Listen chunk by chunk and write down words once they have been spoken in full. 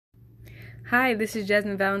Hi, this is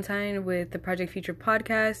Jasmine Valentine with the Project Future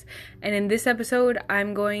podcast, and in this episode,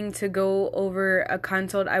 I'm going to go over a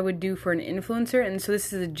consult I would do for an influencer, and so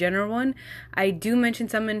this is a general one. I do mention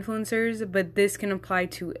some influencers, but this can apply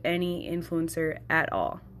to any influencer at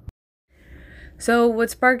all. So what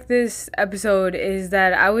sparked this episode is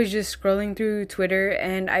that I was just scrolling through Twitter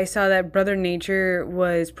and I saw that Brother Nature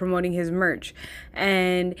was promoting his merch,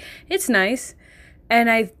 and it's nice,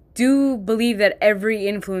 and I do believe that every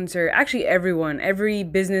influencer, actually everyone, every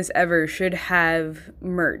business ever should have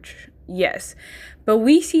merch. Yes. But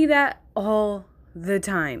we see that all the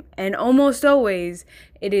time. And almost always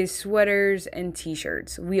it is sweaters and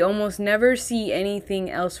t-shirts. We almost never see anything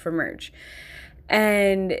else for merch.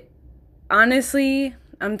 And honestly,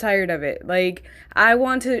 I'm tired of it. Like, I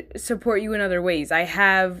want to support you in other ways. I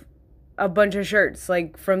have a bunch of shirts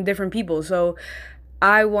like from different people. So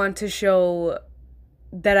I want to show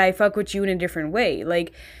that I fuck with you in a different way,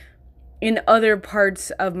 like in other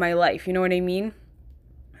parts of my life, you know what I mean?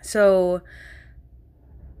 So,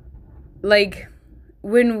 like,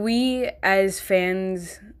 when we as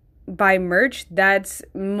fans buy merch, that's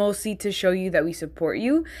mostly to show you that we support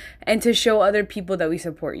you and to show other people that we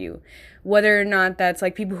support you. Whether or not that's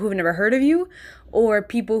like people who've never heard of you or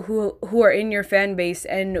people who are in your fan base,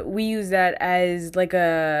 and we use that as like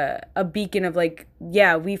a beacon of like,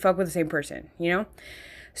 yeah, we fuck with the same person, you know?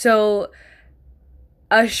 So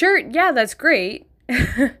a shirt, yeah, that's great.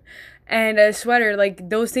 And a sweater, like,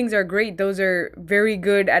 those things are great. Those are very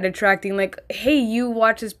good at attracting, like, hey, you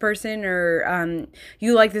watch this person, or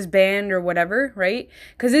you like this band or whatever, right?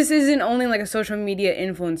 Because this isn't only like a social media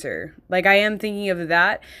influencer. Like, I am thinking of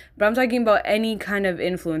that, but I'm talking about any kind of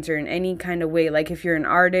influencer in any kind of way. Like, if you're an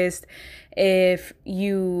artist, if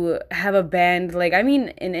you have a band, like, I mean,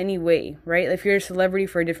 in any way, right? If you're a celebrity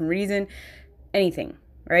for a different reason, anything,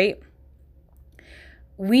 right?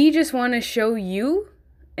 We just want to show you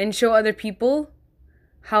and show other people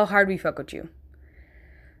how hard we fuck with you.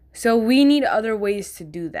 So we need other ways to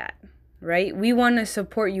do that, right? We want to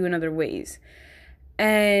support you in other ways.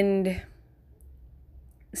 And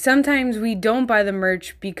sometimes we don't buy the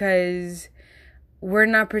merch because we're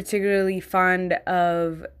not particularly fond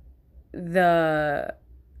of the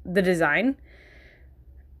design.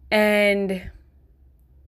 And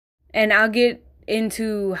I'll get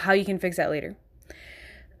into how you can fix that later.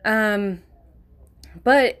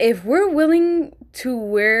 But if we're willing to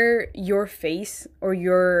wear your face or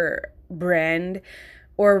your brand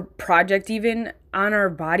or project even on our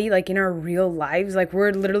body, like in our real lives, like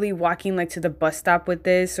we're literally walking like to the bus stop with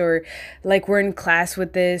this, or like we're in class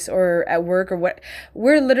with this, or at work, or what,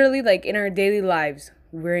 we're literally like in our daily lives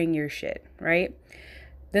wearing your shit, right?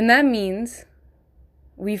 Then that means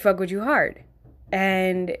we fuck with you hard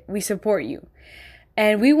and we support you.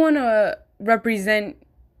 And we want to represent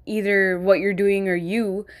either what you're doing or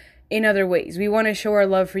you in other ways. We want to show our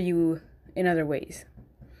love for you in other ways.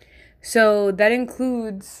 So that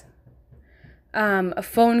includes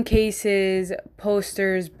phone cases,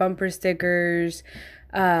 posters, bumper stickers,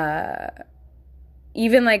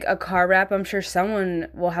 even like a car wrap. I'm sure someone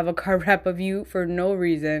will have a car wrap of you for no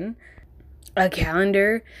reason. A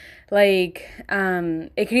calendar. Like,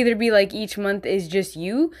 it could either be like each month is just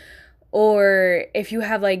you, or if you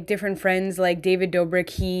have like different friends, like David Dobrik,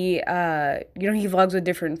 he vlogs with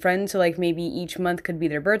different friends. So like maybe each month could be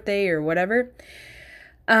their birthday or whatever.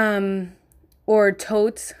 Or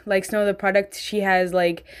totes, like Snow the product she has,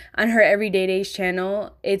 like on her Everyday Days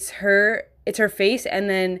channel, it's her face and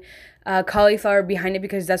then cauliflower behind it,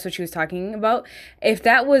 because that's what she was talking about. If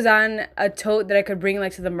that was on a tote that I could bring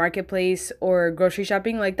like to the marketplace or grocery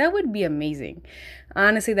shopping, like that would be amazing.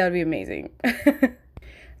 Honestly, that would be amazing.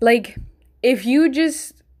 Like, if you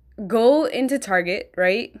just go into Target,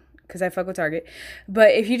 right? Because I fuck with Target.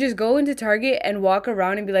 But if you just go into Target and walk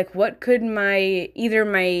around and be like, what could either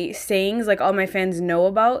my sayings, like all my fans know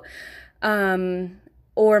about,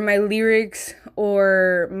 or my lyrics,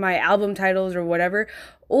 or my album titles, or whatever,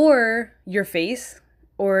 or your face,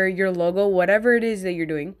 or your logo, whatever it is that you're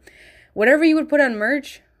doing, whatever you would put on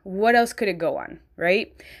merch, what else could it go on,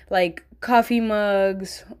 right? Like coffee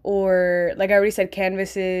mugs, or like I already said,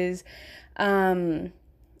 canvases, a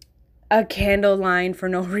candle line for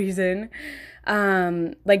no reason,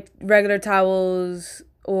 like regular towels,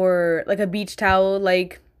 or like a beach towel.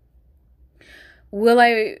 Like, will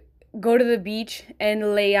I go to the beach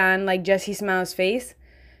and lay on like Jessie Smiles' face?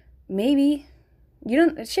 Maybe. You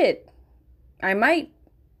don't, shit, I might.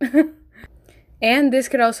 And this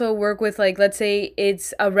could also work with, like, let's say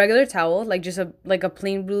it's a regular towel, like just a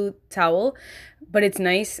plain blue towel, but it's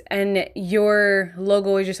nice, and your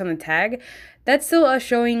logo is just on the tag. That's still us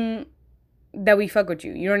showing that we fuck with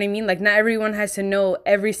you. You know what I mean? Like, not everyone has to know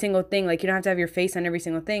every single thing. Like, you don't have to have your face on every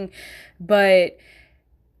single thing. But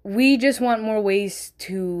we just want more ways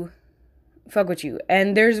to fuck with you.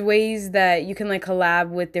 And there's ways that you can like collab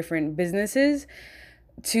with different businesses,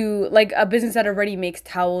 to like a business that already makes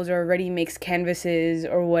towels or already makes canvases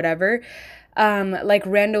or whatever. Like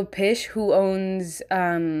Rando Pish, who owns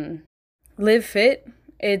Live Fit.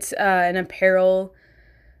 It's an apparel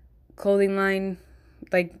clothing line,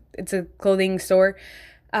 like it's a clothing store.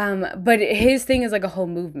 But his thing is like a whole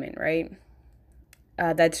movement, right?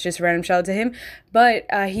 That's just a random shout out to him. But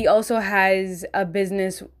he also has a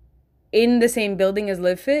business in the same building as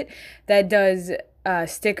Live Fit that does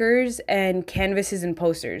stickers and canvases and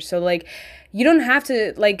posters. So like, you don't have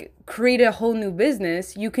to like create a whole new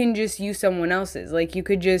business. You can just use someone else's. Like, you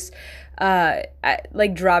could just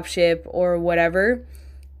like drop ship or whatever,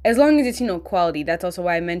 as long as it's, you know, quality. That's also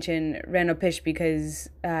why I mentioned Rando Pish, because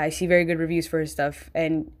I see very good reviews for his stuff,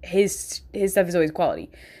 and his stuff is always quality,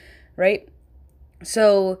 right?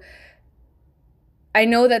 So I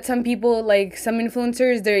know that some people, like some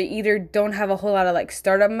influencers, they either don't have a whole lot of like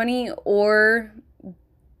startup money, or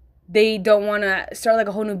they don't want to start like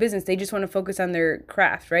a whole new business. They just want to focus on their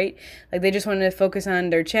craft, right? Like, they just want to focus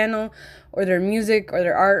on their channel or their music or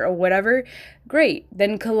their art or whatever. Great.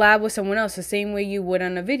 Then collab with someone else the same way you would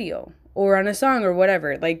on a video or on a song or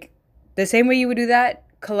whatever. Like, the same way you would do that,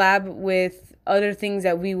 collab with other things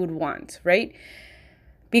that we would want, right?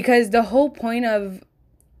 Because the whole point of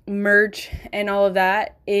merch and all of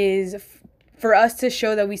that is for us to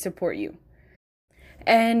show that we support you.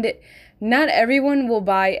 And not everyone will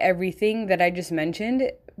buy everything that I just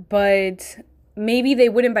mentioned, but maybe they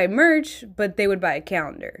wouldn't buy merch, but they would buy a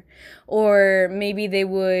calendar. Or maybe they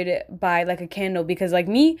would buy like a candle, because like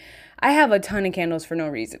me, I have a ton of candles for no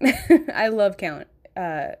reason. I love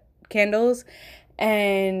candles,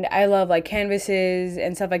 and I love like canvases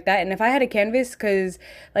and stuff like that. And if I had a canvas, because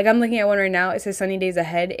like I'm looking at one right now, it says Sunny Days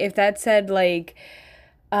Ahead. If that said like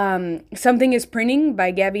Something Is Printing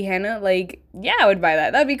by Gabby Hanna, like, yeah, I would buy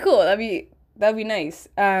that. That'd be cool. That'd be nice.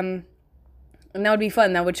 And that would be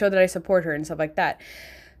fun. That would show that I support her and stuff like that.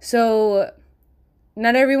 So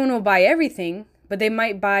not everyone will buy everything, but they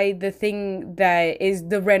might buy the thing that is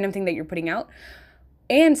the random thing that you're putting out.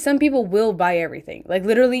 And some people will buy everything. Like,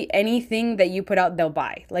 literally anything that you put out, they'll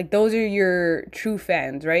buy. Like, those are your true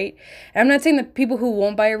fans, right? And I'm not saying that people who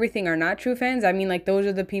won't buy everything are not true fans. I mean, like, those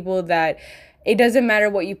are the people that it doesn't matter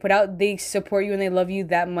what you put out. They support you and they love you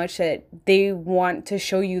that much that they want to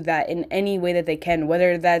show you that in any way that they can.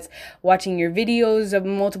 Whether that's watching your videos of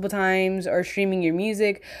multiple times, or streaming your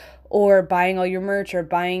music, or buying all your merch, or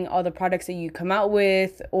buying all the products that you come out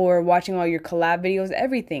with, or watching all your collab videos,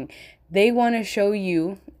 everything. They want to show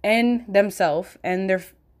you and themselves and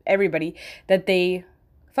everybody that they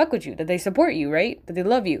fuck with you, that they support you, right? That they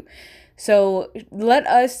love you. So let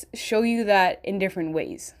us show you that in different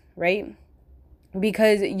ways, right?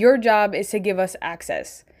 Because your job is to give us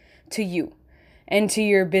access to you and to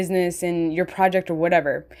your business and your project or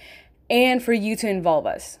whatever, and for you to involve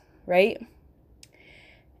us, right?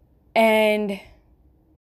 And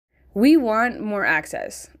we want more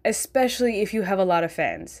access, especially if you have a lot of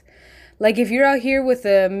fans. Like, if you're out here with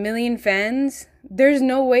 1 million fans, there's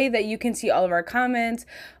no way that you can see all of our comments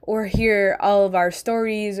or hear all of our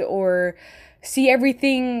stories or see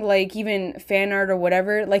everything, like even fan art or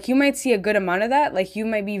whatever. Like, you might see a good amount of that. Like, you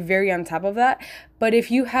might be very on top of that. But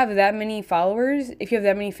if you have that many followers, if you have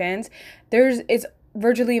that many fans, it's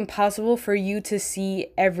virtually impossible for you to see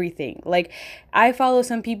everything. Like, I follow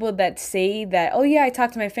some people that say that, oh yeah, I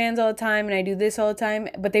talk to my fans all the time and I do this all the time,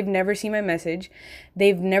 but they've never seen my message.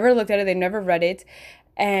 They've never looked at it. They've never read it.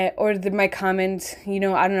 Or my comments, you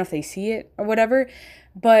know, I don't know if they see it or whatever.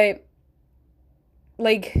 But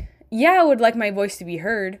like, yeah, I would like my voice to be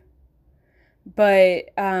heard, but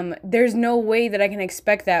there's no way that I can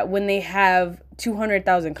expect that when they have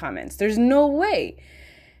 200,000 comments. There's no way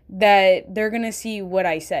that they're going to see what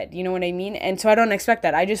I said. You know what I mean? And so I don't expect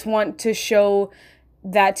that. I just want to show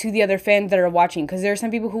that to the other fans that are watching, because there are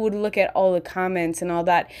some people who would look at all the comments and all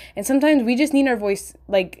that. And sometimes we just need our voice,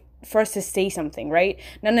 like, for us to say something, right?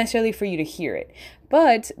 Not necessarily for you to hear it.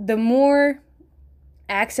 But the more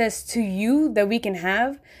access to you that we can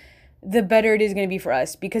have, the better it is going to be for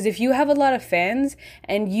us. Because if you have a lot of fans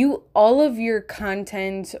and all of your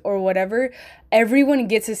content or whatever, everyone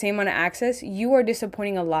gets the same amount of access, you are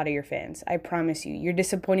disappointing a lot of your fans. I promise you, you're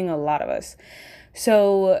disappointing a lot of us.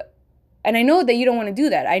 So, and I know that you don't want to do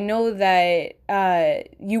that. I know that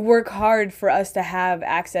you work hard for us to have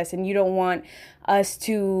access and you don't want us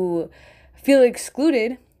to feel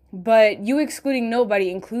excluded, but you excluding nobody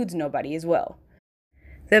includes nobody as well.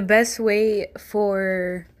 The best way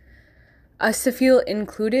for us to feel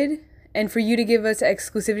included and for you to give us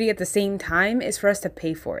exclusivity at the same time is for us to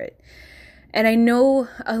pay for it. And I know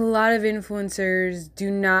a lot of influencers do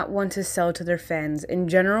not want to sell to their fans in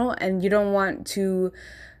general, and you don't want to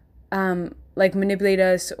like manipulate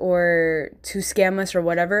us or to scam us or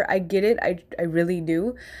whatever. I get it. I really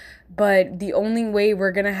do. But the only way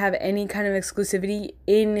we're going to have any kind of exclusivity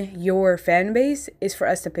in your fan base is for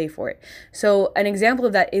us to pay for it. So an example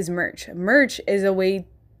of that is merch. Merch is a way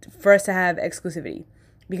for us to have exclusivity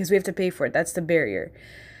because we have to pay for it. That's the barrier.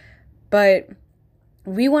 But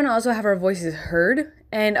we want to also have our voices heard,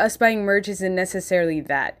 and us buying merch isn't necessarily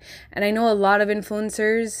that. And I know a lot of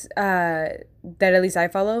influencers that at least I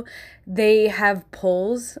follow, they have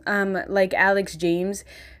polls, like Alex James.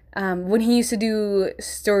 When he used to do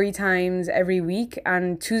story times every week,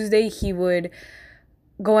 on Tuesday he would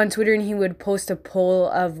go on Twitter and he would post a poll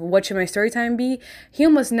of what should my story time be. He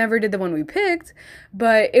almost never did the one we picked,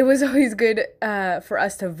 but it was always good for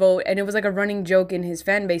us to vote. And it was like a running joke in his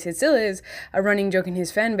fan base. It still is a running joke in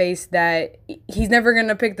his fan base that he's never going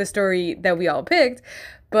to pick the story that we all picked.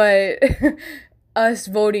 But us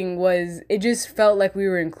voting it just felt like we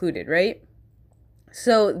were included, right?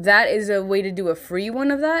 So that is a way to do a free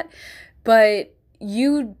one of that. But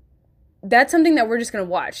that's something that we're just going to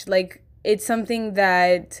watch. Like, it's something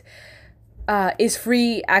that is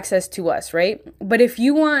free access to us, right? But if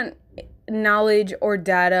you want knowledge or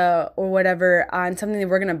data or whatever on something that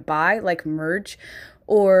we're going to buy, like merch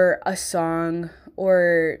or a song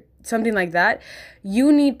or something like that,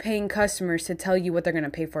 you need paying customers to tell you what they're going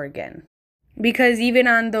to pay for again. Because even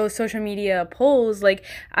on those social media polls, like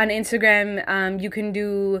on Instagram, you can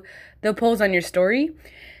do the polls on your story.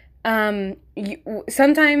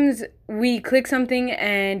 Sometimes we click something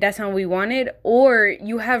and that's not what we wanted, or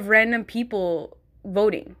you have random people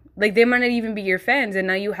voting. Like, they might not even be your fans, and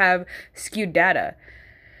now you have skewed data.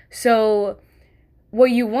 So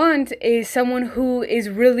what you want is someone who is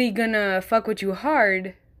really gonna fuck with you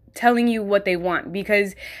hard, telling you what they want.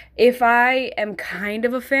 Because if I am kind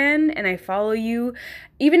of a fan and I follow you,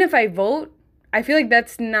 even if I vote, I feel like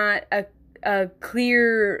that's not a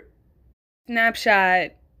clear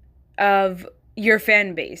snapshot of your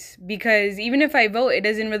fan base. Because even if I vote, it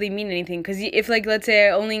doesn't really mean anything. Because if, like, let's say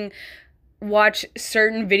I only watch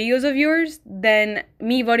certain videos of yours, then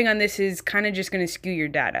me voting on this is kind of just going to skew your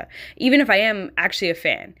data, even if I am actually a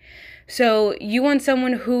fan. So you want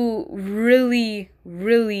someone who really,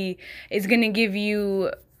 really is going to give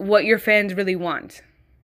you what your fans really want.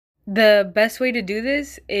 The best way to do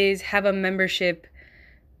this is have a membership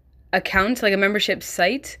account, like a membership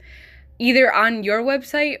site, either on your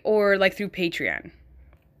website or like through Patreon.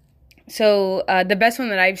 So the best one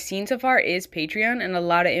that I've seen so far is Patreon, and a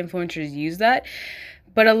lot of influencers use that.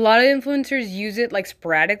 But a lot of influencers use it like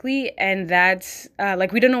sporadically, and that's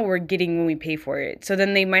like, we don't know what we're getting when we pay for it. So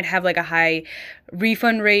then they might have like a high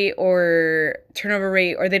refund rate or turnover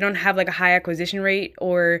rate, or they don't have like a high acquisition rate,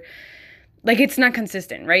 or like it's not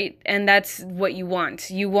consistent, right? And that's what you want.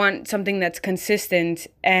 You want something that's consistent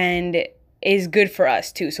and is good for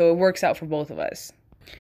us too, so it works out for both of us.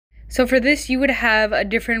 So for this, you would have a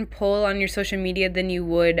different poll on your social media than you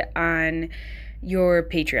would on your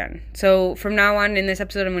Patreon. So from now on in this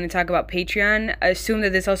episode, I'm going to talk about Patreon. Assume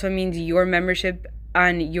that this also means your membership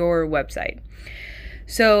on your website.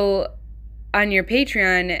 So on your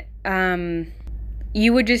Patreon,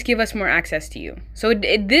 you would just give us more access to you. So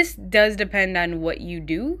this does depend on what you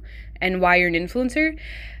do and why you're an influencer.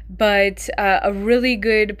 But a really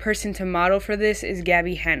good person to model for this is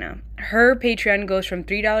Gabby Hanna. Her Patreon goes from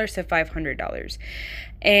 $3 to $500.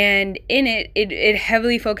 And in it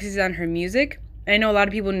heavily focuses on her music. I know a lot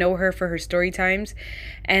of people know her for her story times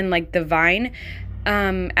and like the Vine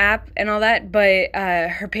app and all that. But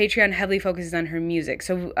her Patreon heavily focuses on her music.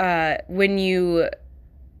 So when you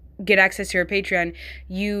get access to her Patreon,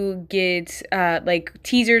 you get like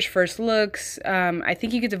teasers, first looks. I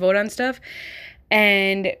think you get to vote on stuff.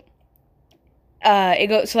 And it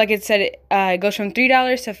goes, so like it said, it goes from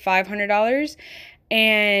 $3 to $500,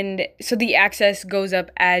 and so the access goes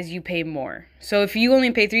up as you pay more. So if you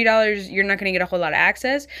only pay $3, you're not going to get a whole lot of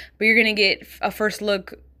access, but you're going to get a first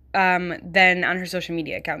look then on her social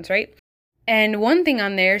media accounts, right? And one thing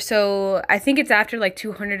on there, so I think it's after like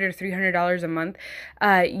 $200 or $300 a month,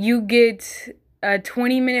 you get a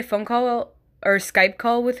 20-minute phone call or Skype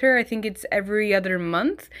call with her. I think it's every other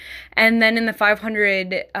month. And then in the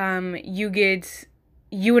 500,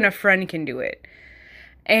 you and a friend can do it.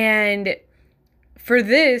 And for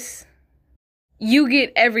this, you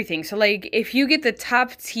get everything. So like, if you get the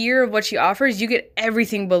top tier of what she offers, you get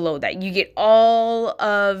everything below that. You get all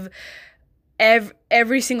of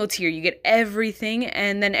every single tier. You get everything,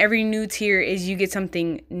 and then every new tier is you get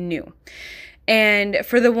something new. And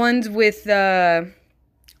for the ones with the,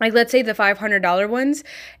 like, let's say the $500 ones,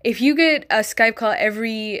 if you get a Skype call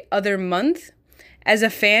every other month, as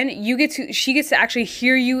a fan, she gets to actually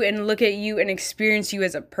hear you and look at you and experience you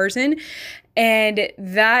as a person. And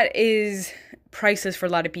that is priceless for a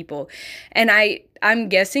lot of people. And I'm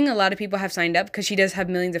guessing a lot of people have signed up because she does have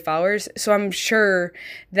millions of followers. So I'm sure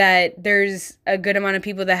that there's a good amount of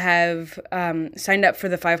people that have signed up for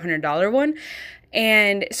the $500 one.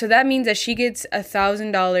 And so that means that she gets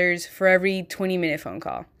 $1,000 for every 20-minute phone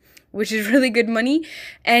call, which is really good money.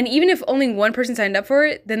 And even if only one person signed up for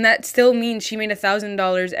it, then that still means she made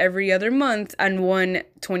 $1,000 every other month on one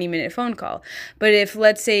 20-minute phone call. But if,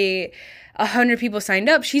 let's say, 100 people signed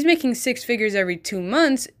up, she's making 6 figures every 2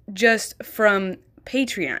 months just from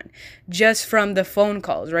Patreon, just from the phone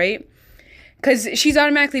calls, right? Because she's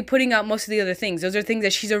automatically putting out most of the other things. Those are things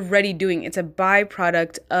that she's already doing. It's a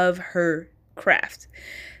byproduct of her craft.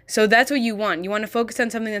 So that's what you want. You want to focus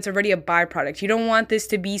on something that's already a byproduct. You don't want this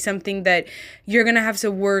to be something that you're going to have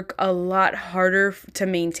to work a lot harder to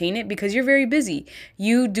maintain it because you're very busy.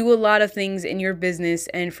 You do a lot of things in your business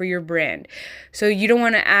and for your brand. So you don't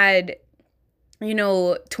want to add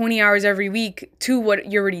 20 hours every week to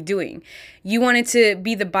what you're already doing. You want it to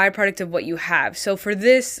be the byproduct of what you have. So for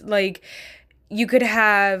this, like, you could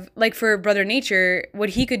have, like, for Brother Nature, what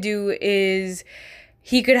he could do is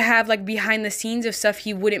he could have, like, behind the scenes of stuff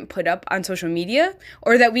he wouldn't put up on social media,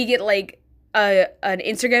 or that we get, like, an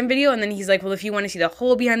Instagram video, and then he's like, well, if you want to see the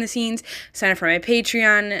whole behind the scenes, sign up for my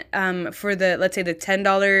Patreon for the, let's say, the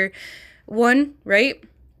 $10 one, right?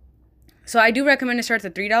 So I do recommend to start the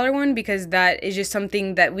 $3 one because that is just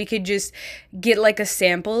something that we could just get, like, a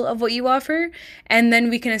sample of what you offer, and then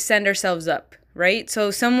we can ascend ourselves up, right? So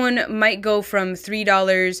someone might go from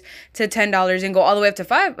 $3 to $10 and go all the way up to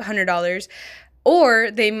 $500, or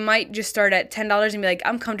they might just start at $10 and be like,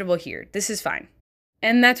 I'm comfortable here. This is fine.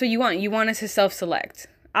 And that's what you want. You want us to self-select.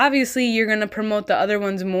 Obviously, you're going to promote the other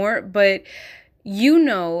ones more, but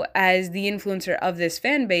as the influencer of this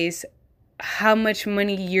fan base, how much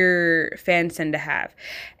money your fans tend to have.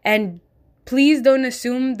 And please don't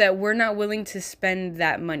assume that we're not willing to spend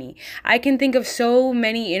that money. I can think of so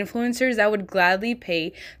many influencers that would gladly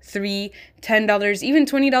pay $3, $10, even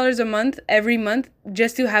 $20 a month, every month,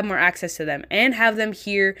 just to have more access to them and have them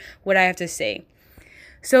hear what I have to say.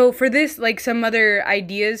 So for this, like, some other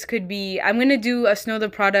ideas could be, I'm going to do a Snow the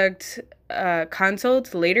Product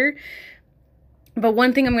consult later. But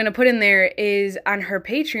one thing I'm going to put in there is on her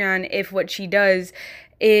Patreon, if what she does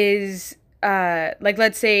is, like,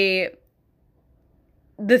 let's say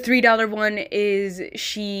the $3 one is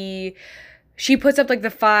she puts up, like,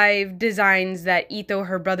 the 5 designs that Ito,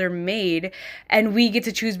 her brother, made, and we get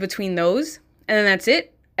to choose between those, and then that's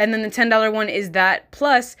it. And then the $10 one is that,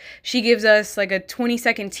 plus she gives us, like, a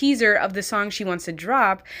 20-second teaser of the song she wants to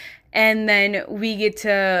drop, and then we get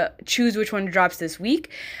to choose which one drops this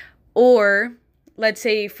week. Or let's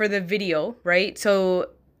say for the video, right? So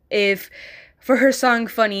if for her song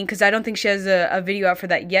Funny, because I don't think she has a video out for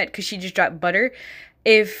that yet because she just dropped Butter.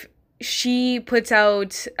 If she puts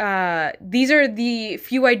out, these are the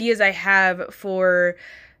few ideas I have for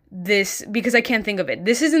this because I can't think of it.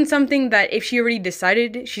 This isn't something that if she already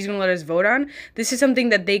decided she's going to let us vote on. This is something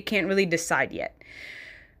that they can't really decide yet.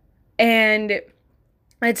 And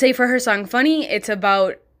I'd say for her song Funny, it's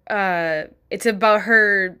about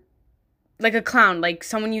her, like, a clown, like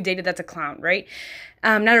someone you dated that's a clown, right?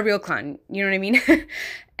 Not a real clown, you know what I mean?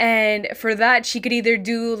 And for that, she could either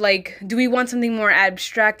do, like, do we want something more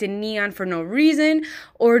abstract and neon for no reason?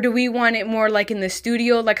 Or do we want it more like in the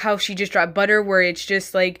studio, like how she just dropped Butter, where it's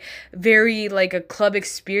just, like, very, like, a club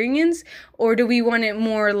experience? Or do we want it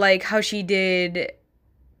more like how she did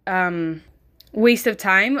Waste of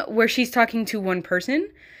Time, where she's talking to one person?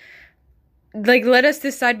 Like, let us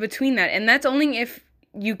decide between that. And that's only if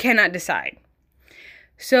you cannot decide.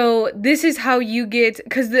 So this is how you get,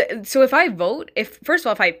 so if I vote, first of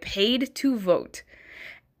all, if I paid to vote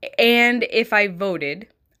and if I voted,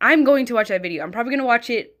 I'm going to watch that video. I'm probably going to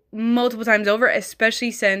watch it multiple times over,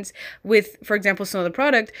 especially since with, for example, Snow the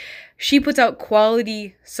Product, she puts out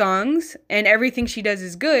quality songs and everything she does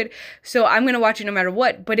is good. So I'm going to watch it no matter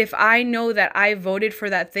what. But if I know that I voted for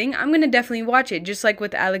that thing, I'm going to definitely watch it. Just like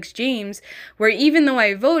with Alex James, where even though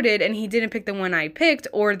I voted and he didn't pick the one I picked,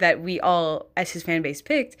 or that we all as his fan base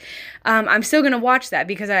picked, I'm still going to watch that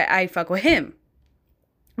because I fuck with him.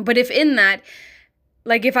 But if in that,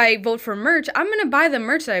 like, if I vote for merch, I'm going to buy the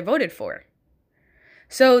merch that I voted for.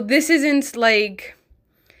 So this isn't like,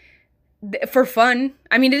 for fun.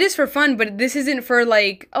 I mean, it is for fun, but this isn't for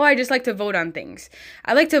like, oh, I just like to vote on things.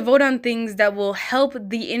 I like to vote on things that will help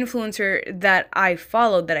the influencer that I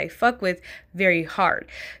follow, that I fuck with, very hard.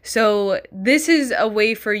 So this is a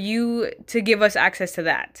way for you to give us access to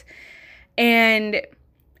that. And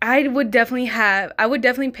I would definitely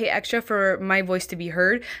pay extra for my voice to be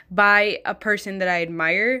heard by a person that I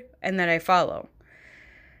admire and that I follow.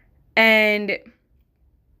 And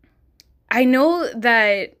I know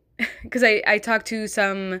that because I talk to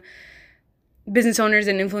some business owners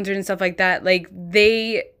and influencers and stuff like that, like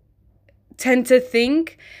they tend to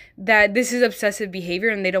think that this is obsessive behavior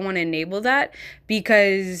and they don't want to enable that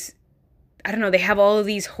because, I don't know, they have all of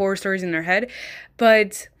these horror stories in their head.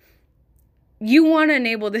 But you want to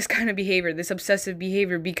enable this kind of behavior, this obsessive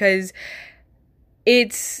behavior, because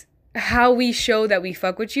it's how we show that we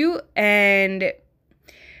fuck with you, and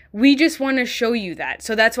we just want to show you that.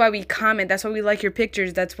 So that's why we comment. That's why we like your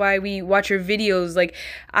pictures. That's why we watch your videos. Like,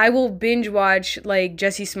 I will binge watch, like,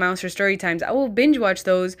 Jessie Smiles for story times. I will binge watch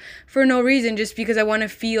those for no reason, just because I want to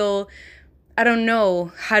feel, I don't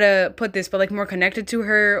know how to put this, but, like, more connected to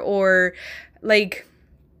her, or, like,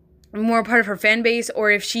 more part of her fan base.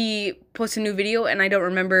 Or if she posts a new video and I don't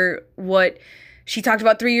remember what she talked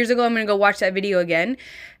about 3 years ago, I'm going to go watch that video again.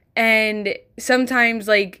 And sometimes,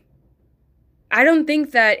 like, I don't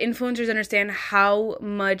think that influencers understand how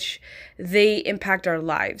much they impact our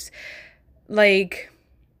lives. Like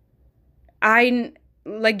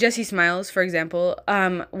Jessie Smiles, for example,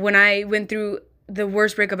 when I went through the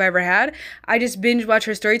worst breakup I ever had, I just binge watch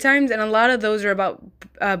her story times, and a lot of those are about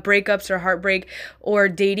breakups or heartbreak or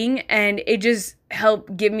dating, and it just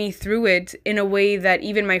helped get me through it in a way that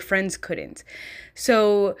even my friends couldn't.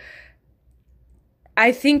 So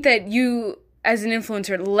I think that you, as an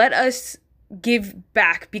influencer, let us give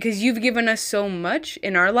back, because you've given us so much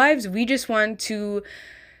in our lives. We just want to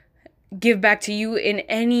give back to you in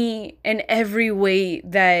any and every way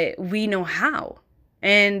that we know how.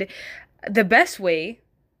 And the best way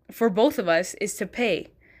for both of us is to pay.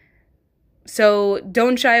 So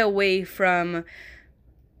don't shy away from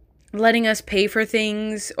letting us pay for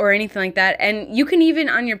things or anything like that. And you can even,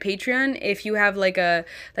 on your Patreon, if you have like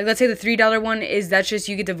let's say the $3 one is, that's just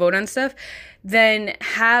you get to vote on stuff, then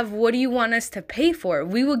have, what do you want us to pay for?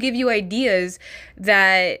 We will give you ideas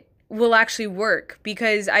that will actually work,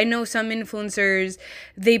 because I know some influencers,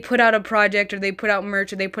 they put out a project or they put out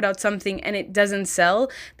merch or they put out something and it doesn't sell.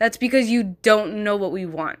 That's because you don't know what we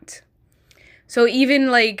want. So even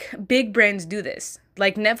like big brands do this,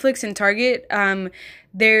 like Netflix and Target.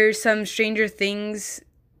 There's some Stranger Things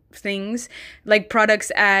like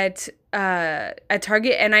products at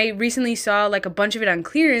Target, and I recently saw like a bunch of it on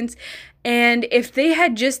clearance. And if they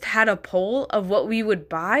had just had a poll of what we would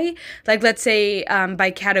buy, like let's say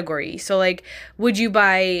by category, so like, would you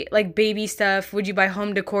buy like baby stuff? Would you buy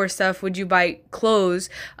home decor stuff? Would you buy clothes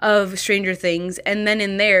of Stranger Things? And then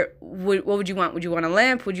in there, what would you want? Would you want a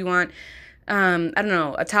lamp? Would you want, I don't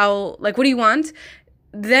know, a towel? Like, what do you want?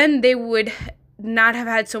 Then they would not have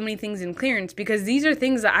had so many things in clearance, because these are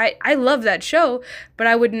things that I love that show, but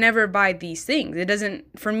I would never buy these things. It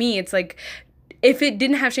doesn't, for me, it's like, if it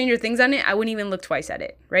didn't have Stranger Things on it, I wouldn't even look twice at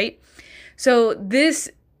it, right? So this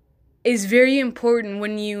is very important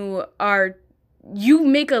when you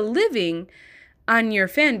make a living on your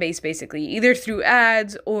fan base, basically, either through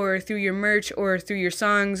ads or through your merch or through your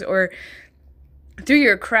songs or through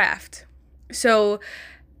your craft. So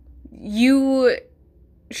you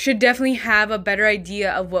should definitely have a better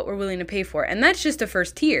idea of what we're willing to pay for. And that's just the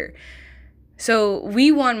first tier. So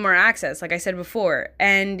we want more access, like I said before.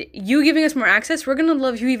 And you giving us more access, we're going to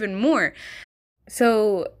love you even more.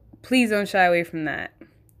 So please don't shy away from that.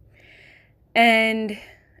 And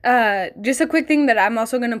just a quick thing that I'm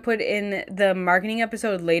also going to put in the marketing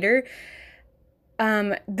episode later.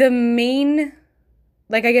 The main,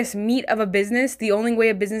 like, I guess, meat of a business, the only way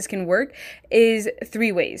a business can work is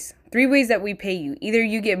 3 ways. 3 ways that we pay you. Either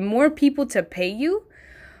you get more people to pay you,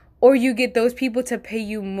 or you get those people to pay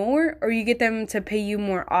you more, or you get them to pay you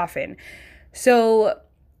more often. So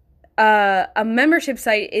a membership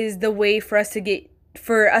site is the way for us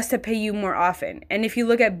to pay you more often. And if you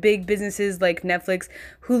look at big businesses like Netflix,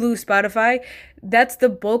 Hulu, Spotify, that's the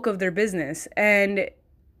bulk of their business. And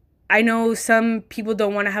I know some people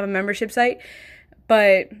don't want to have a membership site,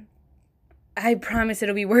 but I promise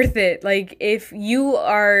it'll be worth it. Like, if you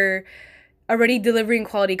are already delivering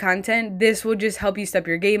quality content, this will just help you step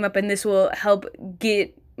your game up, and this will help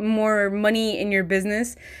get more money in your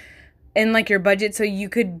business and like your budget, so you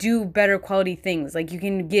could do better quality things. Like, you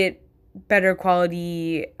can get better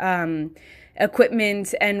quality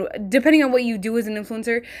equipment, and depending on what you do as an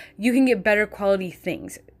influencer, you can get better quality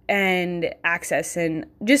things. and access and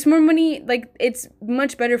just more money. Like, it's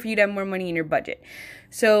much better for you to have more money in your budget.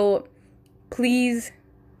 So please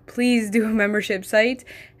do a membership site.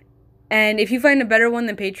 And if you find a better one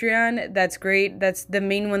than Patreon, that's great. That's the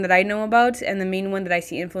main one that I know about and the main one that I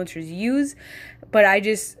see influencers use. But I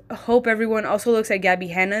just hope everyone also looks at Gabby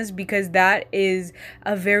Hanna's, because that is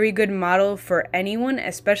a very good model for anyone,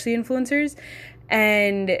 especially influencers.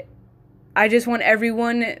 And I just want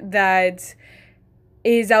everyone that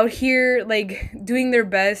is out here, like, doing their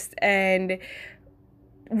best and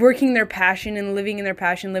working their passion and living in their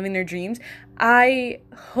passion, living their dreams. I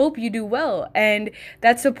hope you do well. And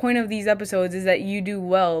that's the point of these episodes, is that you do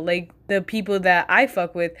well. Like, the people that I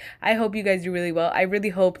fuck with, I hope you guys do really well. I really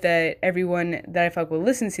hope that everyone that I fuck with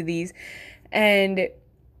listens to these. And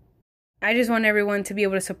I just want everyone to be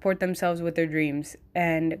able to support themselves with their dreams.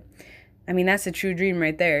 And I mean, that's a true dream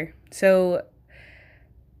right there. So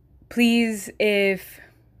please, if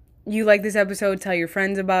you like this episode, tell your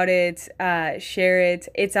friends about it, share it.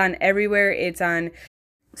 It's on everywhere. It's on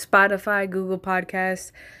Spotify, Google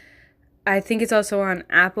Podcasts. I think it's also on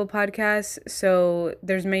Apple Podcasts. So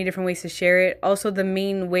there's many different ways to share it. Also, the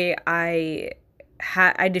main way I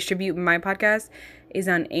distribute my podcast is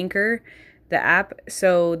on Anchor, the app.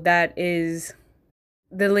 So that is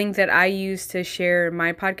the link that I use to share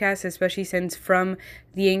my podcast, especially since from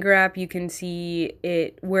the Anchor app you can see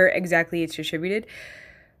it where exactly it's distributed.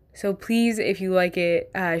 So please, if you like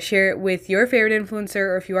it, share it with your favorite influencer,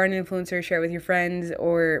 or if you are an influencer, share it with your friends,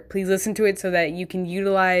 or please listen to it so that you can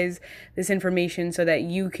utilize this information so that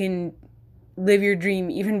you can live your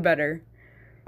dream even better.